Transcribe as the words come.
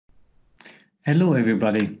Hello,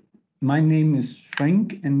 everybody. My name is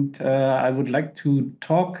Frank, and I would like to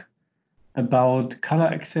talk about color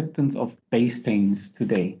acceptance of base paints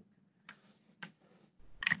today.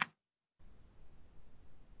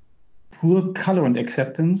 Poor colorant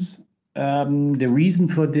acceptance. The reason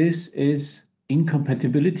for this is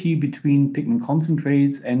incompatibility between pigment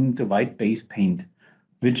concentrates and the white base paint,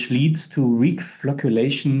 which leads to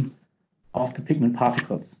reflocculation of the pigment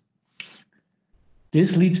particles.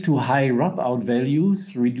 This leads to high rub-out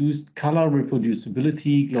values, reduced color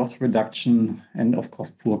reproducibility, gloss reduction, and of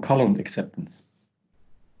course, poor colorant acceptance.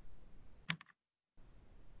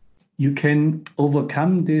 You can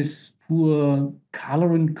overcome this poor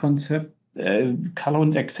colorant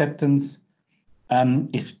acceptance,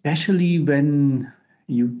 especially when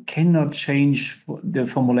you cannot change the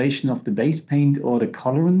formulation of the base paint or the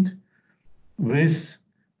colorant with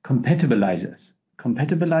compatibilizers.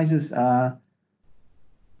 Compatibilizers are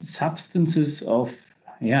substances of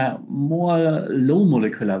more low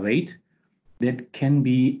molecular weight that can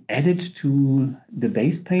be added to the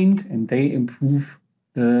base paint, and they improve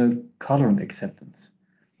the colorant acceptance,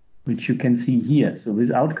 which you can see here. So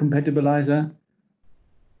without compatibilizer,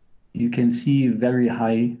 you can see very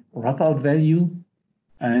high rub-out value.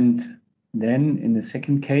 And then in the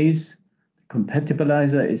second case,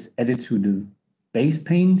 compatibilizer is added to the base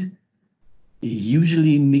paint,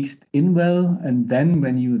 usually mixed in well, and then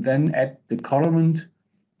when you then add the colorant,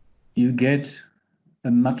 you get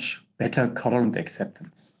a much better colorant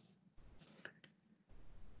acceptance.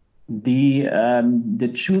 The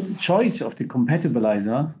choice of the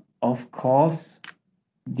compatibilizer, of course,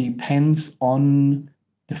 depends on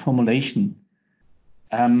the formulation.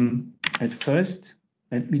 At first,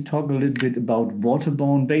 let me talk a little bit about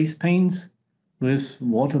waterborne base paints with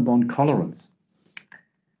waterborne colorants.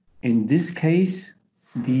 In this case,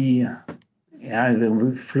 the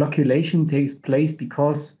reflocculation takes place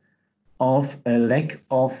because of a lack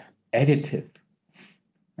of additive.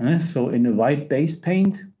 So in a white base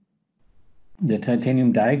paint, the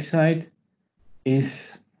titanium dioxide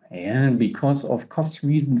is, because of cost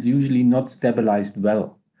reasons, usually not stabilized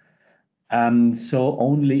well. So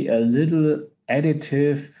only a little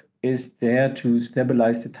additive is there to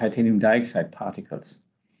stabilize the titanium dioxide particles.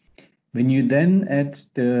 When you then add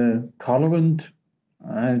the colorant,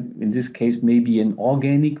 in this case maybe an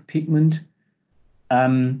organic pigment,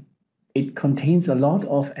 it contains a lot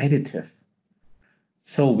of additive.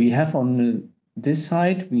 So we have on this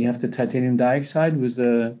side, we have the titanium dioxide with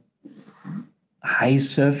a high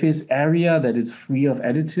surface area that is free of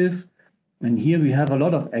additive. And here we have a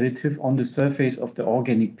lot of additive on the surface of the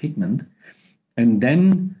organic pigment. And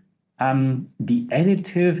then the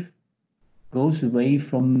additive goes away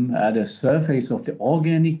from the surface of the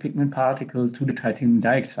organic pigment particle to the titanium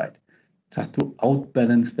dioxide, just to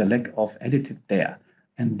outbalance the lack of additive there.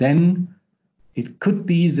 And then it could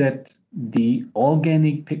be that the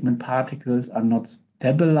organic pigment particles are not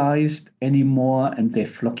stabilized anymore and they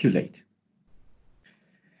flocculate.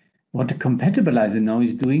 What the compatibilizer now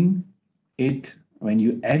is doing, when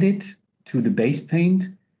you add it to the base paint,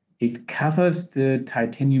 it covers the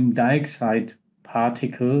titanium dioxide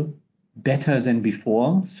particle better than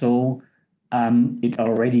before. So it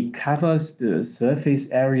already covers the surface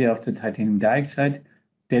area of the titanium dioxide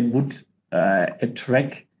that would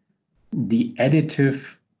attract the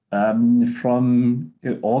additive from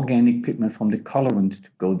the organic pigment, from the colorant, to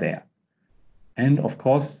go there. And of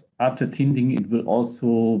course, after tinting, it will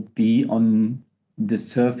also be on the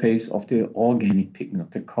surface of the organic pigment,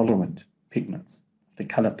 of the colorant pigments, the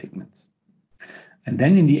color pigments. And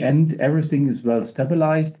then in the end, everything is well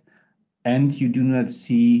stabilized, and you do not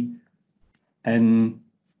see a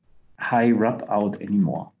high rub out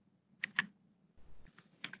anymore.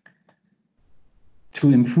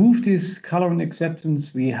 To improve this colorant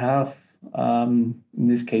acceptance, we have, in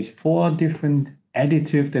this case, 4 different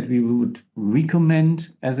additives that we would recommend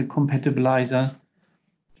as a compatibilizer.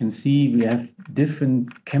 You can see we have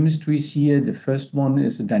different chemistries here. The first one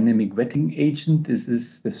is a dynamic wetting agent. This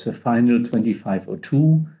is the sulfonyl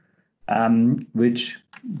 2502, which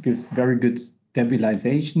gives very good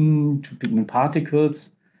stabilization to pigment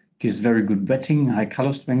particles, gives very good wetting, high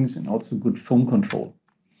color strength, and also good foam control.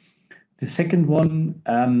 The second one,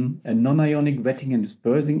 a non-ionic wetting and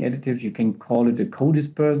dispersing additive, you can call it a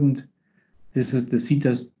co-dispersant. This is the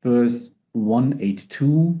Cetasperse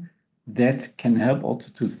 182 that can help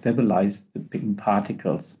also to stabilize the pigment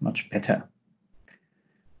particles much better.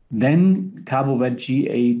 Then CarboWet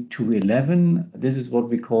GA211, this is what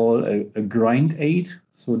we call a grind aid.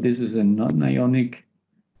 So this is a non-ionic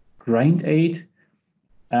grind aid.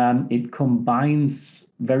 It combines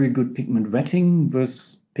very good pigment wetting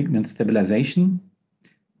with pigment stabilization,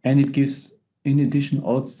 and it gives, in addition,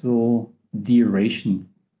 also deaeration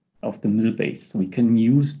of the mill base. So we can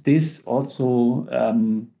use this also,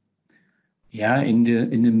 in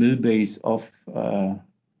the mill base of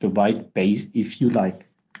the white base, if you like.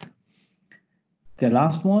 The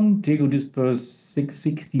last one, Tegodisperse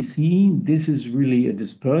 660C. This is really a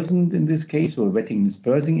dispersant in this case, or a wetting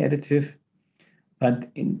dispersing additive, but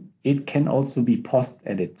it can also be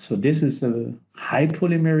post-added. So this is a high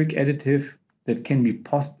polymeric additive that can be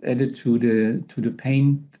post-added to the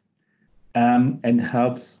paint and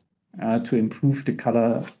helps to improve the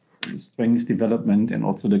color strength development and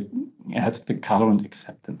also helps the colorant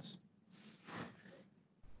acceptance.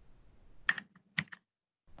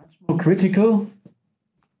 Much more critical,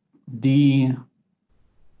 the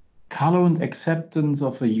colorant acceptance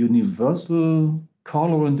of a universal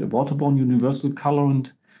colorant, a waterborne universal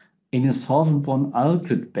colorant in a solvent-borne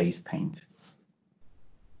Alkyd-based paint.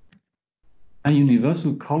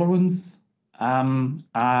 Universal colorants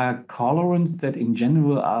are colorants that in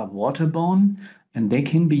general are waterborne, and they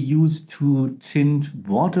can be used to tint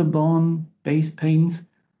waterborne base paints,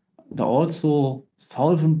 but also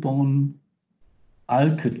solvent-borne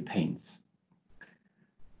Alkyd paints.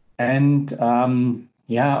 And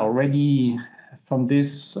already from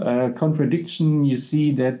this contradiction, you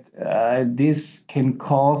see that this can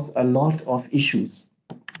cause a lot of issues.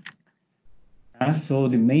 So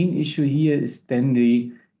the main issue here is then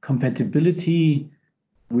the compatibility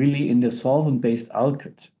really in the solvent-based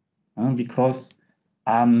Alkyd, because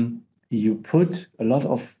you put a lot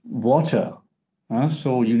of water.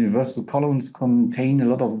 So universal colorants contain a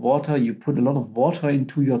lot of water. You put a lot of water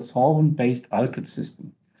into your solvent-based Alkyd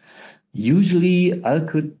system. Usually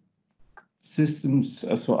Alkyd systems,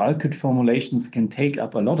 so Alkyd formulations can take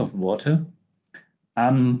up a lot of water,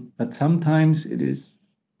 but sometimes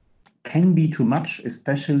can be too much,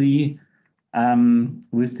 especially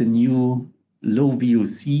with the new low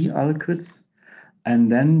VOC Alkyds,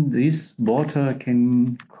 and then this water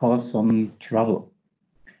can cause some trouble.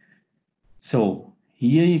 So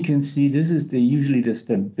here you can see this is usually the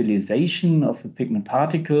stabilization of a pigment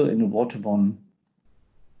particle in a waterborne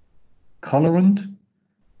colorant.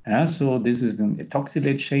 So this is an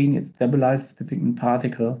ethoxylate chain, it stabilizes the pigment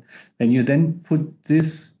particle. When you then put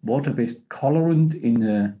this water-based colorant in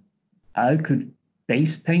a Alkyd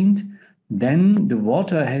base paint, then the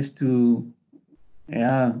water has to be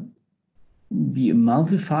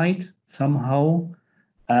emulsified somehow.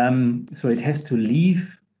 So it has to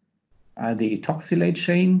leave the ethoxylate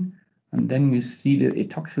chain, and then you see the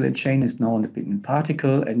ethoxylate chain is now on the pigment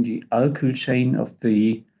particle, and the alkyl chain of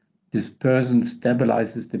the dispersant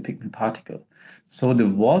stabilizes the pigment particle. So the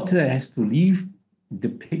water has to leave the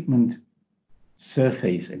pigment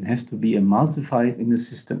surface and has to be emulsified in the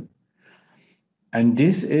system. And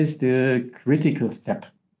this is the critical step.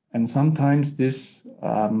 And sometimes this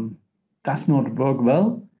does not work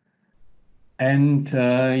well, and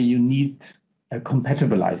you need a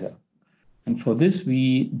compatibilizer. And for this,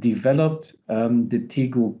 we developed the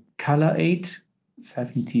Tego Colorant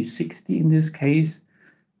 7060 in this case,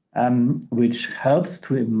 which helps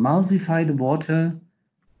to emulsify the water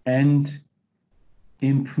and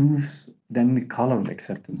improves then the colorant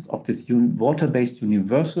acceptance of this water-based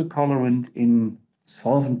universal colorant in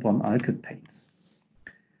solvent-borne Alkyd paints.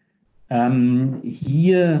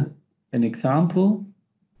 Here an example.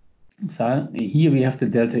 So here we have the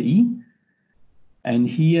delta E, and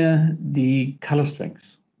here the color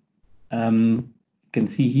strength. You can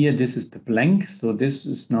see here this is the blank, so this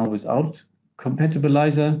is now without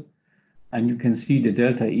compatibilizer, and you can see the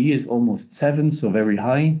delta E is almost 7, so very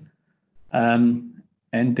high,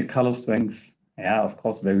 and the color strength, of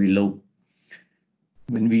course, very low.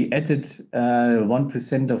 When we added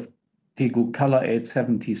 1% of Tego Colorant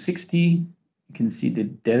 7060, you can see the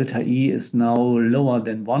delta E is now lower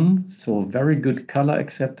than 1, so very good color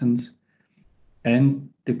acceptance, and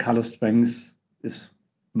the color strength is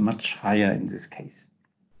much higher in this case.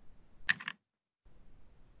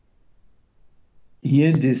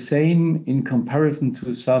 Here the same in comparison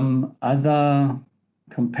to some other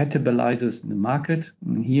compatibilizers in the market.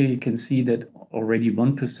 And here you can see that already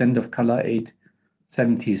 1% of Colorant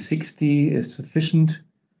 7060 is sufficient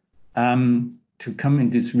to come in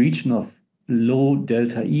this region of low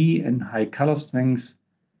delta E and high color strength.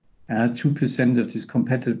 2% of this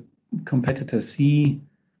competitor C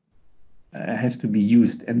has to be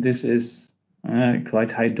used, and this is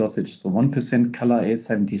quite high dosage. So 1% Colorant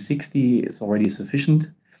 7060 is already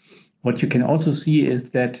sufficient. What you can also see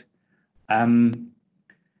is that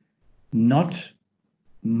not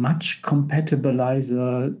much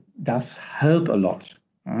compatibilizer does help a lot.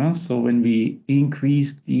 So when we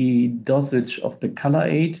increase the dosage of the color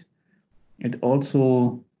aid, it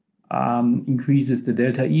also increases the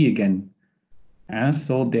delta E again.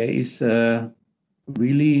 So there is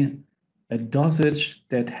really a dosage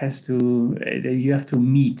that you have to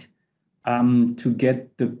meet to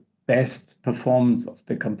get the best performance of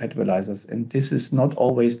the compatibilizers. And this is not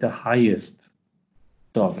always the highest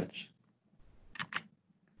dosage.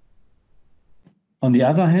 On the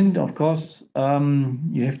other hand, of course,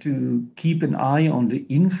 you have to keep an eye on the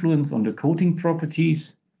influence on the coating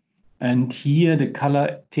properties. And here the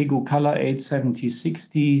Tego Color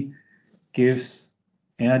 87060 gives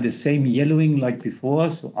the same yellowing like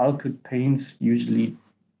before. So Alkyd paints usually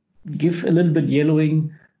give a little bit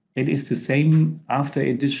yellowing. It is the same after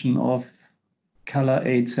addition of Color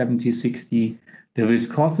 87060. The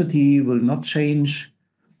viscosity will not change.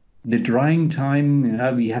 The drying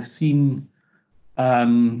time, we have seen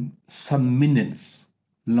some minutes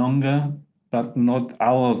longer, but not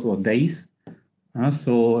hours or days.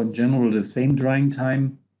 So in general, the same drying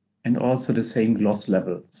time and also the same gloss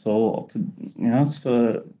level. So,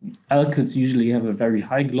 so Alkyds usually have a very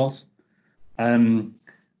high gloss. When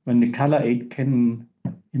the color aid can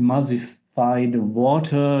emulsify the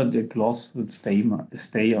water, the gloss would stay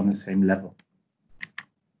on the same level.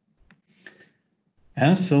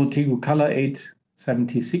 So Tego Color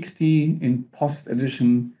 87060 in post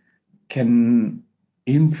edition can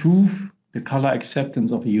improve the color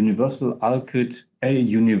acceptance of a universal Alkyd, a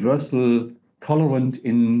universal colorant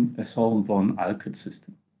in a solventborne Alkyd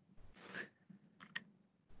system.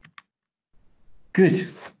 Good.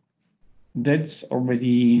 That's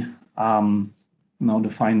already now the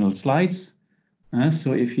final slides.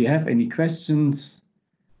 So if you have any questions,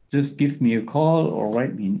 just give me a call or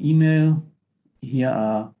write me an email. Here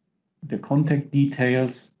are the contact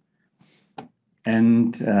details.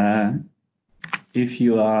 And if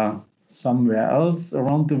you are somewhere else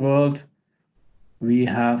around the world, we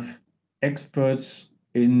have experts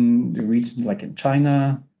in the regions like in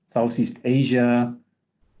China, Southeast Asia.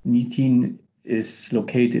 Nitin is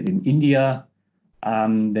located in India.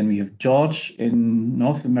 Then we have George in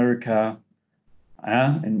North America.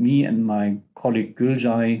 And me and my colleague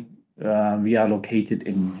Guljai, we are located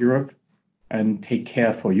in Europe and take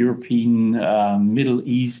care for European, Middle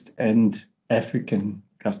East, and African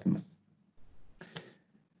customers.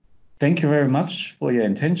 Thank you very much for your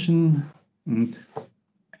attention and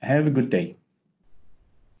have a good day.